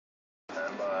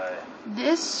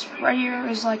This right here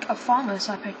is like a Famas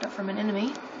I picked up from an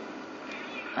enemy.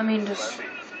 I mean,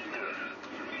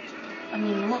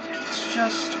 look, it's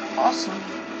just awesome.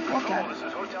 Look at it.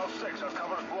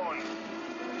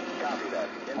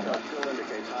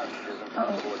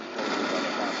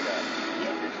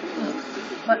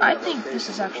 But I think this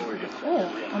is actually pretty cool.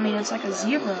 I mean, it's like a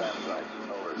zebra.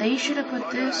 They should have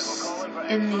put this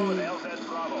in the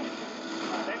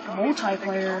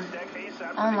multiplayer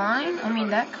online. I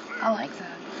mean, I like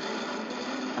that.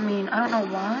 I mean, I don't know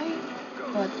why,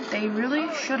 but they really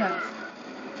should have.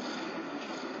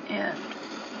 And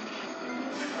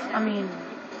I mean,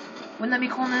 wouldn't that be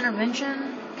cool, an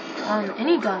intervention on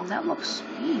any gun? That looks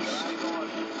beast.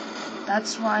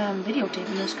 That's why I'm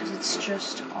videotaping this, because it's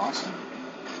just awesome.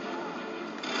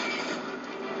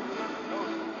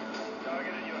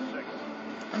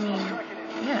 I mean,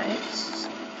 yeah,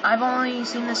 I've only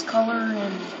seen this color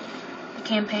in the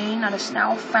campaign. I just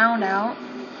now found out.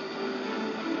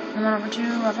 And then number 2,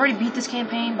 I've already beat this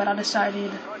campaign, but I beat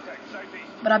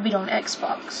on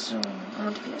Xbox, so I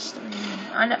went to PS3.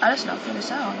 I just now figured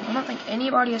this out. I don't think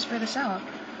anybody has figured this out.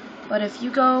 But if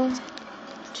you go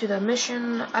to the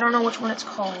mission, I don't know which one it's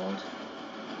called,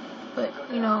 but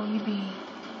you know,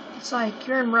 it's like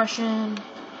you're in Russia,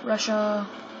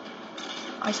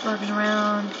 icebergs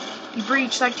around, you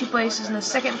breach like 2 places, and the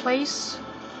second place,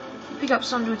 you pick up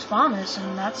some dude's Famas,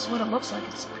 and that's what it looks like.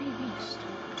 It's pretty beast.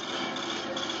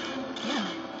 Yeah.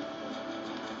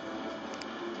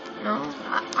 No,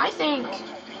 I think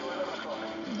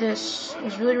this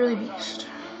is really, really beast.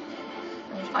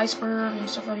 There's iceberg and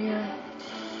stuff out here.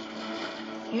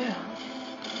 Yeah.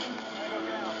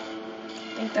 I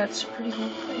think that's a pretty cool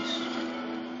place.